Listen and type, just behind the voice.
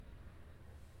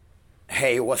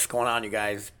Hey, what's going on, you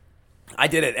guys? I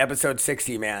did it, episode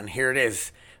 60, man. Here it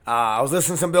is. I was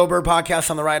listening to some Bill Burr podcasts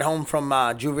on the ride home from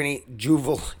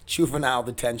juvenile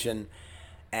detention,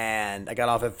 and I got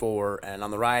off at 4, and on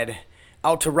the ride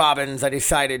out to Robbins, I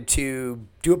decided to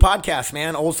do a podcast,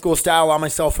 man, old school style on my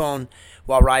cell phone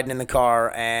while riding in the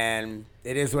car, and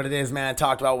it is what it is, man. I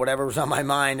talked about whatever was on my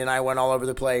mind, and I went all over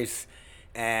the place,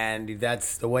 and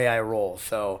that's the way I roll.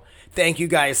 So thank you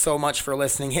guys so much for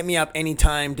listening. Hit me up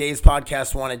anytime,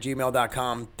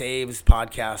 davespodcast1@gmail.com, Dave's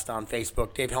Podcast on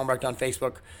Facebook, Dave Helmbrecht on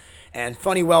Facebook, and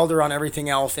Funny Welder on everything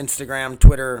else, Instagram,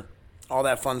 Twitter, all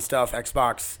that fun stuff,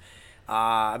 Xbox.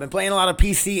 I've been playing a lot of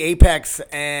PC, Apex,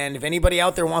 and if anybody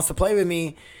out there wants to play with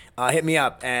me, hit me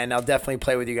up, and I'll definitely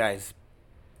play with you guys.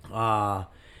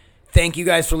 Thank you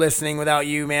guys for listening. Without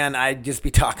you, man, I'd just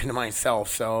be talking to myself.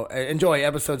 So enjoy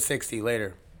episode 60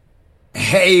 later.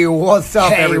 Hey, what's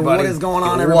up, everybody? What is going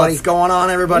on, everybody? What's going on,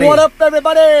 everybody? What up,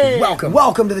 everybody?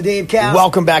 Welcome to the Davecast.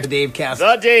 Welcome back to Davecast.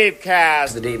 The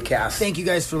Davecast. The Davecast. Thank you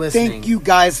guys for listening. Thank you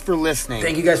guys for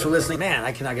listening. Man,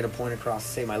 I cannot get a point across to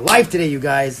save my life today, you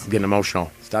guys. I'm getting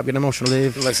emotional. Stop getting emotional,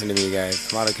 Dave. Listen to me, you guys.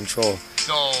 I'm out of control.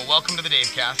 So, welcome to the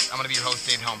Davecast. I'm going to be your host,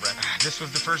 Dave Helmbrecht. This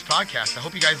was the first podcast. I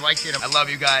hope you guys liked it. I love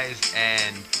you guys,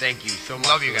 and thank you so much.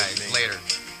 Love you guys. Later.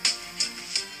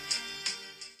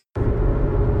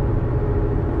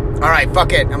 All right,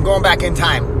 fuck it. I'm going back in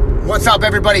time. What's up,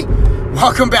 everybody?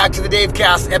 Welcome back to the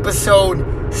Davecast, episode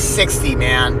 60,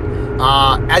 man.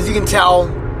 As you can tell,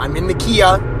 I'm in the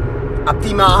Kia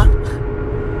Optima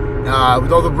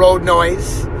with all the road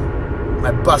noise,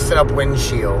 my busted up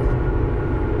windshield,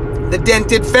 the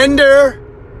dented fender.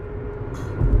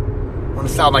 I want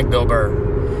to sound like Bill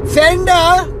Burr.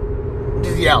 Fender!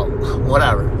 Just yell.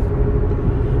 Whatever.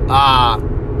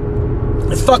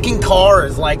 This fucking car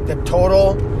is like the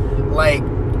total...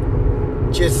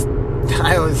 it's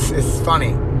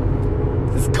funny.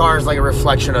 This car is like a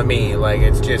reflection of me.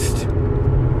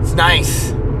 It's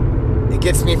nice. It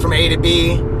gets me from A to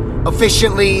B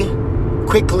efficiently,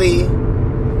 quickly.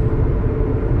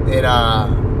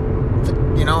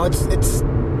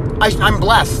 I'm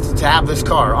blessed to have this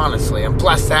car, honestly. I'm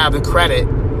blessed to have the credit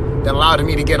that allowed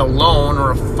me to get a loan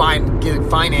or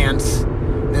finance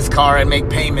this car and make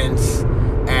payments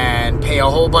and pay a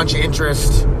whole bunch of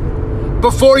interest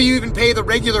before you even pay the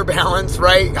regular balance,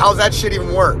 right? How's that shit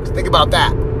even work? Think about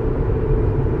that.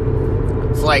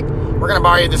 It's like, we're going to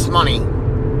borrow you this money,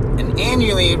 and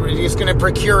annually, we're just going to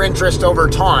procure interest over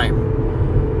time.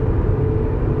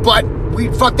 But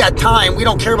fuck that time. We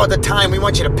don't care about the time. We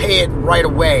want you to pay it right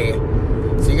away.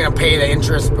 So you're going to pay the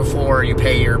interest before you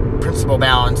pay your principal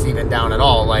balance even down at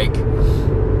all.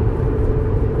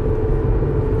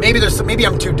 Maybe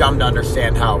I'm too dumb to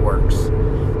understand how it works.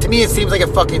 To me, it seems like a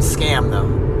fucking scam, though.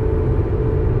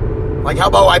 How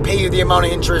about I pay you the amount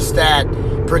of interest that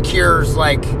procures,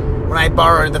 when I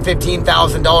borrowed the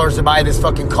 $15,000 to buy this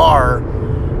fucking car,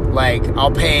 I'll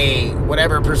pay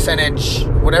whatever percentage,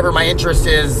 whatever my interest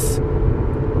is,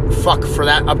 for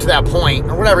that, up to that point,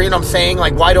 or whatever, you know what I'm saying?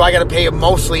 Why do I gotta pay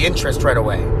mostly interest right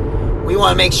away? We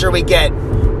want to make sure we get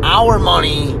our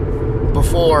money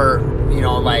before, I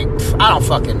don't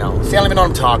fucking know. See, I don't even know what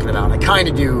I'm talking about. I kind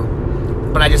of do,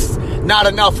 but I just, not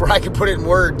enough where I can put it in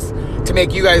words to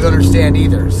make you guys understand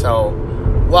either. So,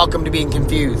 welcome to being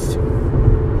confused.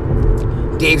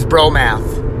 Dave's bro math.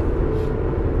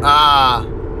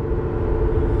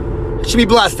 Should be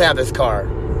blessed to have this car.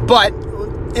 But,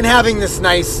 in having this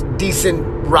nice, decent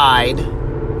ride,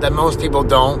 that most people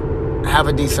don't have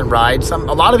a decent ride, a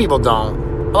lot of people don't.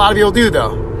 A lot of people do,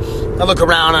 though. I look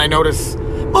around and I notice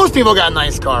most people got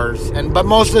nice cars, but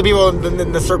most of the people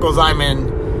in the circles I'm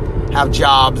in have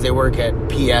jobs. They work at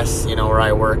PS, where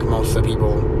I work, most of the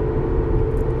people.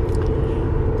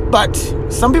 But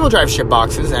some people drive shit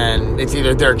boxes, and it's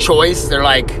either their choice. They're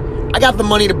like, I got the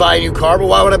money to buy a new car, but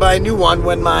why would I buy a new one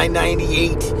when my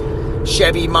 98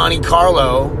 Chevy Monte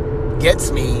Carlo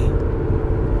gets me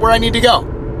where I need to go?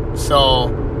 So,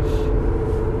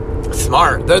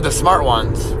 smart. They're the smart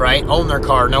ones, right? Own their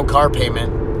car, no car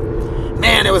payment.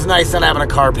 Man, it was nice not having a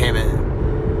car payment.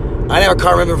 I didn't have a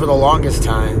car payment for the longest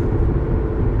time.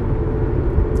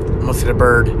 Almost hit a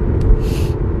bird.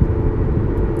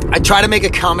 I try to make a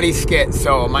comedy skit,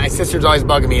 so my sister's always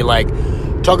bugging me,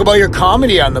 talk about your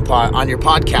comedy on your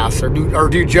podcast, or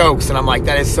do jokes, and I'm like,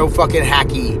 that is so fucking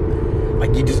hacky.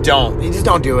 You just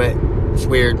don't do it. It's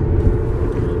weird.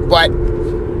 But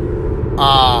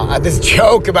I have this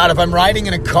joke about if I'm riding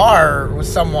in a car with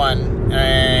someone,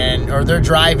 or they're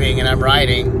driving and I'm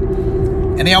riding,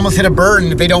 and they almost hit a bird,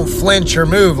 and if they don't flinch or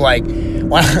move,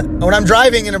 when I'm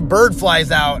driving and a bird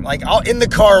flies out, like in the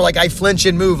car, like I flinch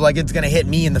and move like it's going to hit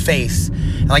me in the face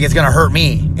and like it's going to hurt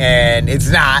me. And it's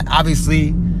not,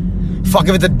 obviously. Fuck,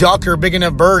 if it's a duck or a big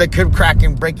enough bird, it could crack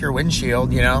and break your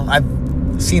windshield, you know? I've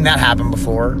seen that happen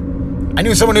before. I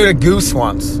knew someone who hit a goose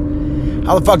once.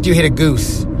 How the fuck do you hit a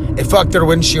goose? It fucked their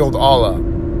windshield all up.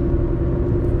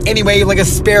 Anyway, like a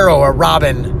sparrow, a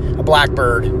robin, a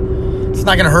blackbird, it's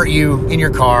not going to hurt you in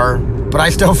your car, but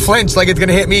I still flinch like it's going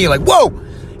to hit me, like, whoa!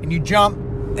 And you jump,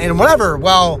 and whatever.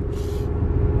 Well,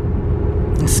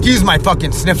 excuse my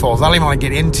fucking sniffles. I don't even want to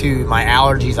get into my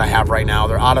allergies I have right now.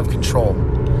 They're out of control.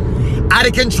 Out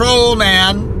of control,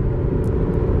 man.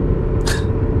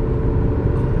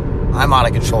 I'm out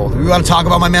of control. Do we want to talk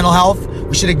about my mental health?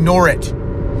 We should ignore it.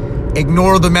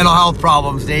 Ignore the mental health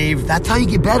problems, Dave. That's how you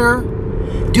get better.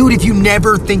 Dude, if you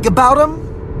never think about them,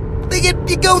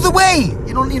 it goes away.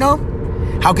 You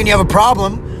don't, how can you have a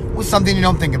problem with something you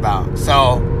don't think about? So,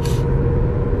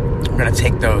 I'm going to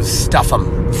take those, stuff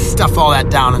all that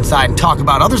down inside and talk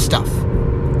about other stuff,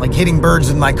 like hitting birds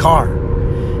in my car.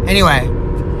 Anyway,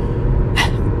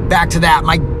 back to that.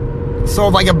 So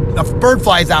like a bird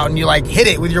flies out and you like hit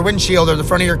it with your windshield or the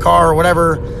front of your car or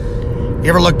whatever. You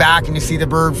ever look back and you see the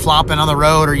bird flopping on the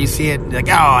road, or you see it like,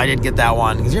 oh, I did get that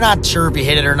one, because you're not sure if you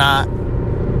hit it or not.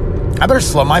 I better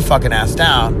slow my fucking ass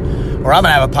down, or I'm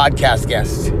gonna have a podcast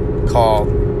guest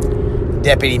called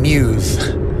Deputy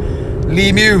Muse.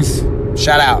 Lee Muse,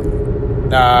 shout out.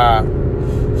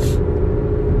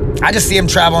 I just see him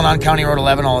traveling on County Road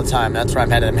 11 all the time. That's where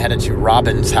I'm headed. I'm headed to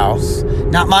Robin's house.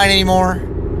 Not mine anymore.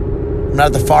 I'm not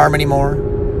at the farm anymore.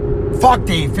 Fuck,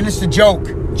 Dave. Finish the joke.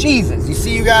 Jesus. You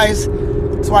see, you guys?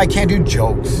 That's why I can't do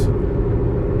jokes.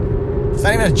 It's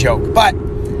not even a joke. But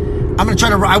I'm going to try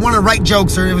to... I want to write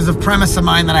jokes, or it was a premise of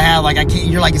mine that I had. Like, I can't...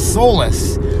 You're like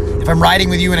soulless. If I'm riding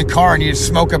with you in a car and you just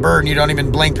smoke a bird and you don't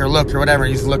even blink or look or whatever,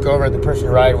 you just look over at the person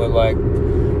you're riding with like,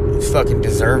 you fucking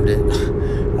deserved it.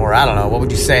 Or I don't know, what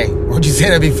would you say? What would you say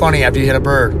that'd be funny after you hit a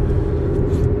bird?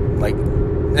 Like,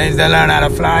 they need to learn how to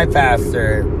fly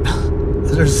faster.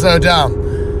 They're so dumb.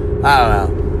 I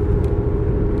don't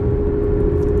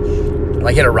know.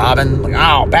 Like hit a robin, like,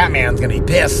 oh, Batman's gonna be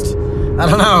pissed. I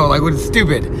don't know, like, what's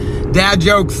stupid? Dad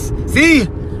jokes. See?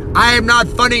 I am not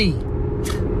funny.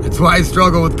 That's why I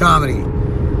struggle with comedy.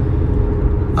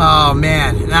 Oh,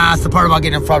 man. That's the part about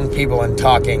getting in front of people and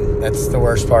talking. That's the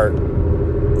worst part.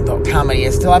 The comedy,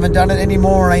 I still haven't done it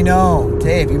anymore, I know.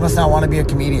 Dave, you must not want to be a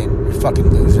comedian, you fucking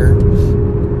loser.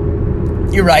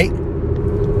 You're right.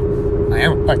 I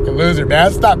am a fucking loser,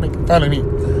 man. Stop making fun of me.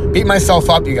 Beat myself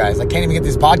up, you guys. I can't even get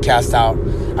this podcast out.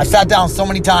 I've sat down so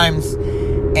many times,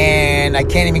 and I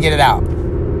can't even get it out.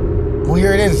 Well,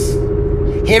 here it is.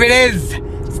 Here it is.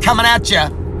 It's coming at you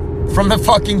from the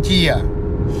fucking Kia.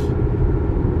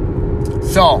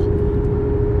 So,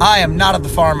 I am not at the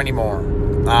farm anymore.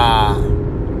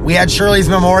 We had Shirley's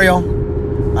memorial.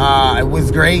 It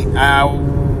was great. I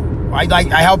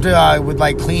helped with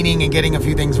like cleaning and getting a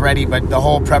few things ready, but the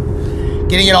whole prep,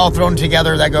 getting it all thrown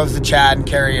together, that goes to Chad and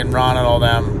Carrie and Ron and all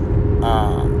them.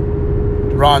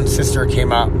 Ron's sister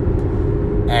came up,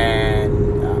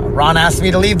 and Ron asked me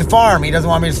to leave the farm. He doesn't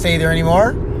want me to stay there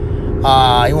anymore.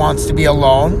 He wants to be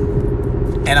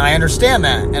alone, and I understand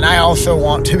that. And I also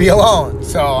want to be alone,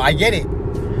 so I get it.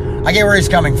 I get where he's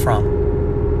coming from.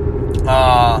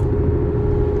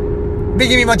 Didn't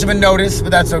give me much of a notice, but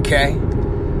that's okay.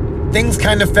 Things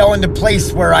kind of fell into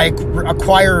place where I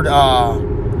acquired a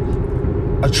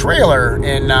trailer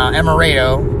in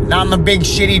Emerado. Not in the big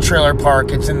shitty trailer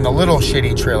park. It's in the little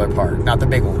shitty trailer park, not the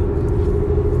big one.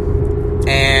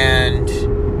 And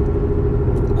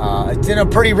it's in a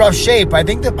pretty rough shape. I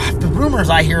think the rumors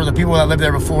I hear, the people that lived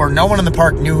there before, no one in the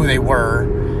park knew who they were.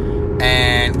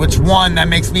 And which one, that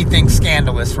makes me think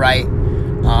scandalous, right?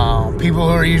 People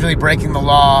who are usually breaking the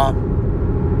law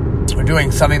or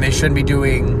doing something they shouldn't be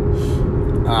doing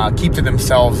keep to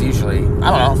themselves usually. I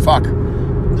don't know, fuck.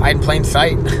 Hide in plain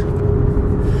sight.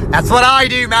 That's what I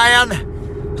do, man.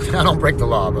 I don't break the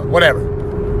law, but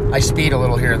whatever. I speed a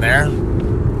little here and there.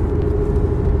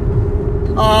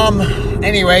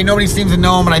 Anyway, nobody seems to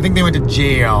know them, but I think they went to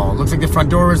jail. Looks like the front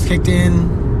door was kicked in.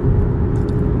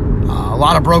 A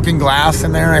lot of broken glass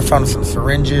in there. I found some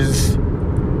syringes.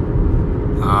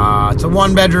 It's a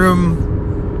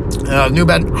one-bedroom,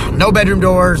 no bedroom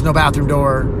doors, no bathroom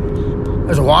door.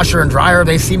 There's a washer and dryer.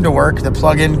 They seem to work. The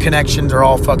plug-in connections are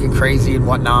all fucking crazy and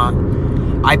whatnot.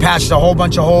 I patched a whole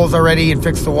bunch of holes already and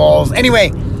fixed the walls.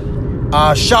 Anyway,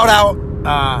 shout out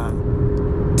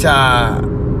to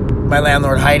my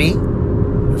landlord, Heidi,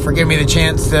 for giving me the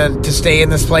chance to stay in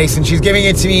this place. And she's giving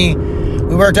it to me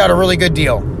we worked out a really good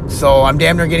deal. So I'm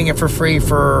damn near getting it for free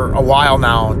for a while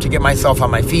now to get myself on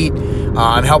my feet.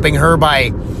 I'm helping her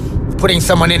by putting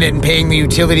someone in it and paying the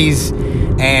utilities,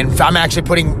 and I'm actually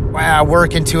putting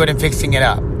work into it and fixing it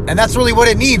up. And that's really what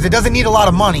it needs. It doesn't need a lot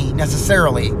of money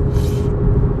necessarily,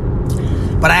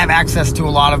 but I have access to a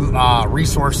lot of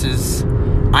resources.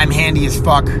 I'm handy as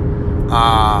fuck, and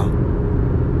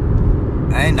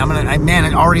man,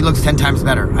 it already looks 10 times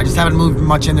better. I just haven't moved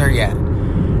much in there yet.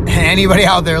 Anybody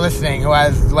out there listening who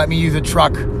has let me use a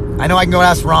truck, I know I can go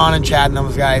ask Ron and Chad and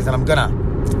those guys, and I'm gonna.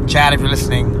 Chad, if you're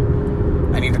listening,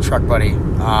 I need a truck buddy.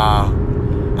 I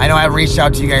know I haven't reached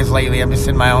out to you guys lately. I'm just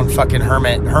in my own fucking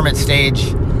hermit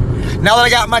stage. Now that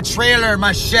I got my trailer,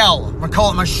 my shell, I'm gonna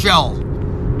call it my shell,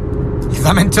 because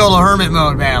I'm in total hermit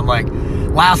mode, man. Like,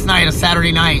 last night, a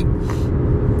Saturday night,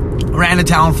 ran to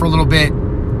town for a little bit,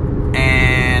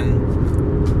 and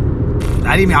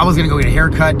I was gonna go get a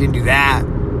haircut, didn't do that.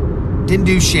 Didn't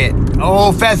do shit.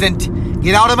 Oh, pheasant.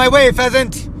 Get out of my way,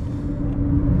 pheasant.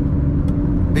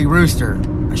 Big rooster.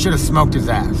 I should have smoked his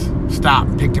ass.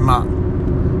 Stopped, picked him up.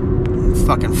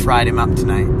 Fucking fried him up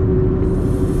tonight.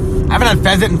 I haven't had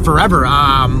pheasant in forever.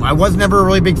 I was never a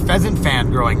really big pheasant fan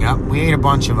growing up. We ate a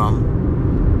bunch of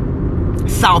them.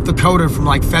 South Dakota from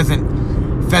like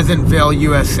Pheasantville,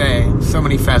 USA. So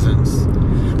many pheasants.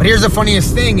 But here's the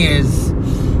funniest thing is,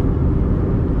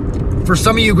 for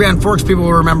some of you Grand Forks people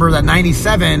will remember that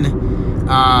 97,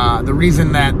 the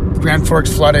reason that Grand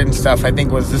Forks flooded and stuff, I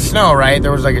think, was the snow, right?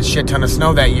 There was like a shit ton of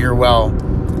snow that year. Well,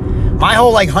 my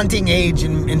whole like hunting age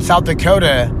in South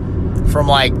Dakota, from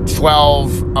like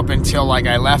 12 up until like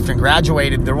I left and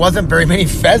graduated, there wasn't very many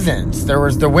pheasants.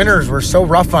 The winters were so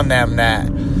rough on them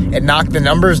that it knocked the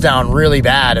numbers down really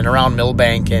bad. And around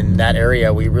Millbank and that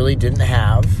area, we really didn't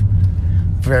have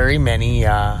very many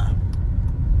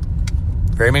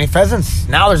pheasants.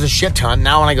 Now there's a shit ton.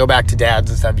 Now when I go back to Dad's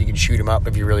and stuff, you can shoot them up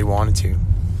if you really wanted to.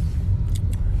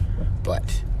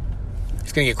 But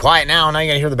it's going to get quiet now. Now you're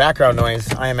going to hear the background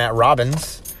noise. I am at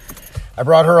Robin's. I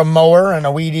brought her a mower and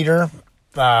a weed eater,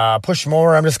 push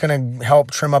mower. I'm just going to help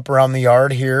trim up around the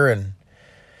yard here. And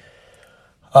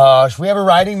we have a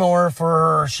riding mower for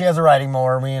her. She has a riding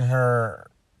mower. Me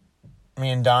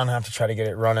and Don have to try to get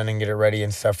it running and get it ready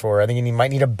and stuff for her. I think you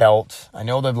might need a belt. I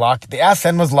know the ass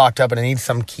end was locked up and it needs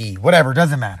some key. Whatever,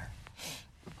 doesn't matter.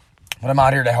 But I'm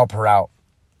out here to help her out.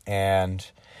 And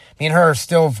me and her are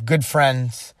still good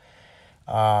friends.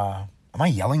 Am I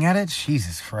yelling at it?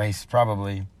 Jesus Christ,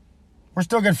 probably. We're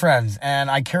still good friends,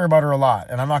 and I care about her a lot,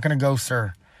 and I'm not going to ghost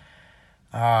her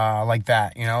like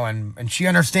that, you know, and she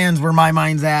understands where my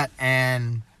mind's at,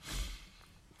 and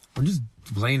we're just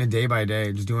playing it day by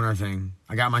day, just doing our thing.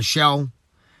 I got my shell,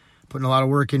 putting a lot of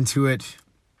work into it.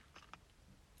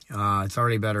 It's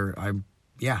already better. I'm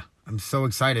so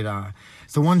excited.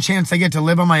 It's the one chance I get to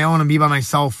live on my own and be by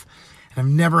myself, and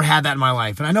I've never had that in my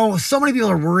life. And I know so many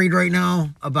people are worried right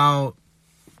now about,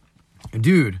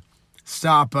 dude,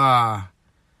 stop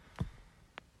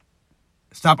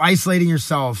isolating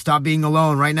yourself. Stop being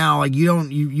alone right now. Like,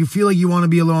 you feel like you want to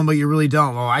be alone, but you really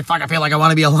don't. Well, I feel like I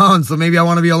want to be alone, so maybe I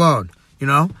want to be alone, you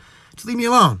know? Just leave me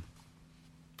alone.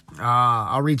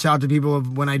 I'll reach out to people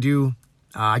when I do.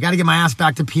 I got to get my ass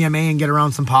back to PMA and get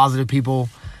around some positive people.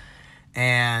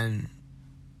 And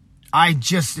it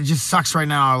just sucks right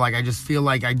now. Like, I just feel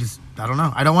like I don't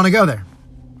know. I don't want to go there.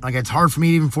 Like, it's hard for me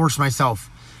to even force myself.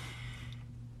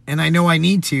 And I know I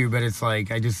need to, but it's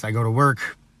like, I go to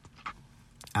work.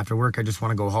 After work, I just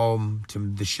want to go home to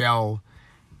the shell.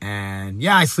 And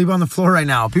yeah, I sleep on the floor right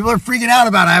now. People are freaking out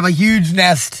about it. I have a huge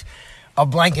nest of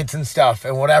blankets and stuff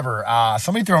and whatever.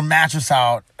 Somebody threw a mattress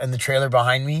out in the trailer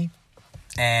behind me.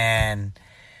 And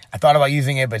I thought about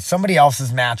using it, but somebody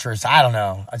else's mattress, I don't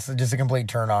know. It's just a complete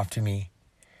turnoff to me.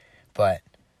 But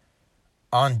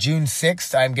on June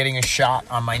 6th, I'm getting a shot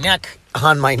in my neck.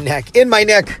 Steroid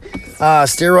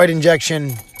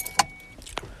injection.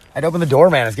 I'd open the door,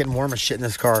 man. It's getting warm as shit in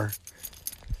this car.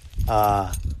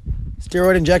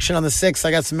 Steroid injection on the 6th.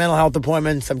 I got some mental health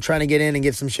appointments. I'm trying to get in and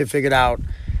get some shit figured out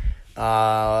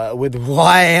with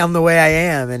why I am the way I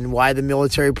am and why the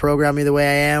military programmed me the way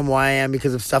I am, why I am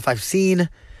because of stuff I've seen.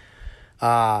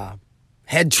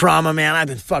 Head trauma, man. I've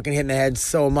been fucking hitting the head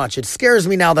so much. It scares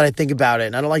me now that I think about it,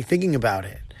 and I don't like thinking about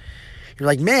it. You're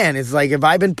like, man, it's like if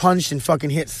I've been punched and fucking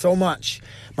hit so much.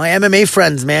 My MMA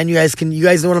friends, man, you guys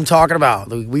know what I'm talking about.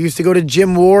 We used to go to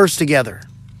gym wars together.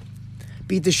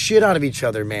 Beat the shit out of each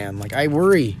other, man. Like, I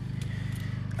worry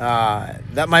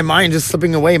that my mind is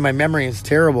slipping away. My memory is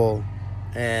terrible.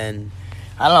 And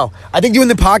I don't know. I think doing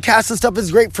the podcast and stuff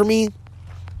is great for me.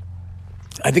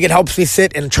 I think it helps me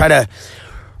sit and try to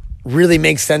really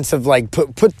make sense of like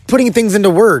putting things into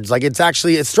words. Like it's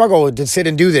actually a struggle to sit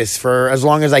and do this for as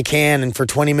long as I can, and for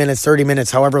 20 minutes, 30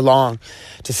 minutes, however long,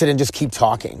 to sit and just keep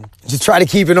talking. Just try to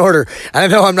keep in order. I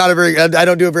know I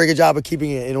don't do a very good job of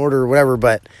keeping it in order or whatever,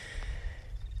 but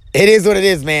it is what it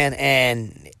is, man.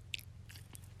 And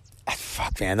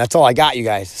fuck, man, that's all I got, you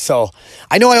guys. So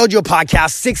I know I owed you a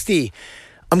podcast. 60.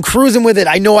 I'm cruising with it.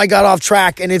 I know I got off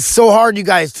track, and it's so hard, you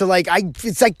guys, to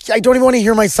it's like I don't even want to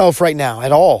hear myself right now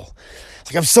at all.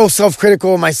 Like I'm so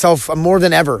self-critical of myself more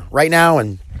than ever right now,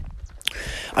 and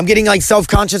I'm getting like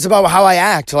self-conscious about how I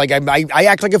act. Like I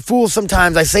act like a fool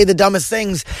sometimes. I say the dumbest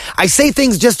things. I say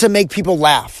things just to make people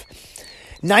laugh.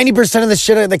 90% of the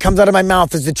shit that comes out of my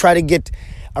mouth is to try to get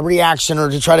a reaction or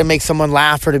to try to make someone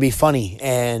laugh or to be funny,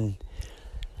 and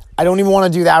I don't even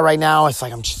want to do that right now. It's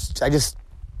like I just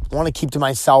want to keep to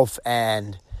myself,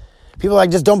 and people are like,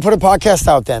 just don't put a podcast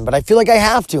out then. But I feel like I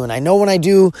have to, and I know when I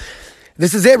do,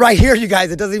 this is it right here, you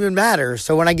guys. It doesn't even matter.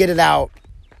 So when I get it out,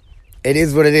 it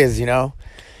is what it is, you know?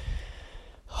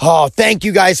 Oh, thank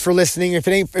you guys for listening. If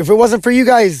it wasn't for you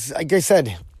guys, like I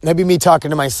said, that'd be me talking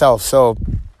to myself. So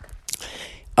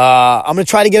I'm going to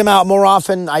try to get them out more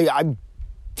often. It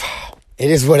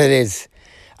is what it is.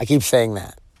 I keep saying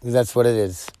that. That's what it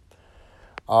is.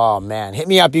 Oh, man. Hit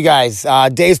me up, you guys.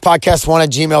 Dave's Podcast 1 at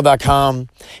gmail.com.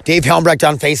 Dave Helmbrecht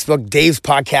on Facebook. Dave's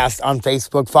Podcast on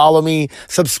Facebook. Follow me.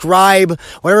 Subscribe.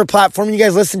 Whatever platform you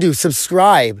guys listen to,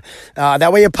 subscribe.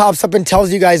 That way it pops up and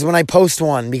tells you guys when I post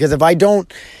one. Because if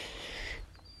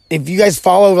you guys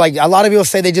follow, like a lot of people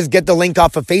say they just get the link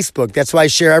off of Facebook. That's why I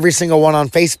share every single one on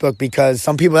Facebook, because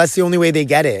some people, that's the only way they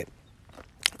get it.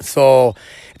 So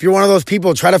if you're one of those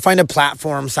people, try to find a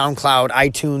platform, SoundCloud,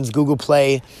 iTunes, Google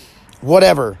Play,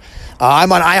 whatever.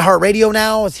 I'm on iHeartRadio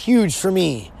now. It's huge for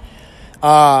me.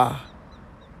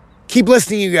 Keep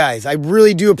listening, you guys. I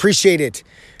really do appreciate it.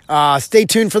 Stay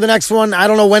tuned for the next one. I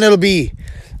don't know when it'll be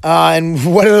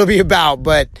and what it'll be about,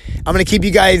 but I'm going to keep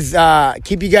you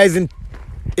guys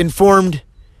informed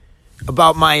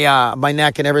about my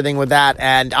neck and everything with that.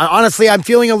 And honestly, I'm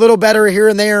feeling a little better here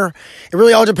and there. It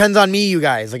really all depends on me, you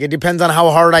guys. Like, it depends on how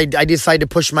hard I decide to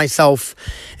push myself.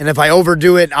 And if I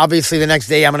overdo it, obviously the next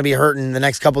day I'm going to be hurting the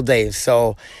next couple days.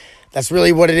 So that's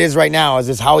really what it is right now,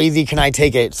 is how easy can I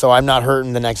take it so I'm not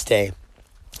hurting the next day.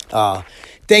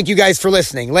 Thank you guys for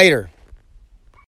listening. Later.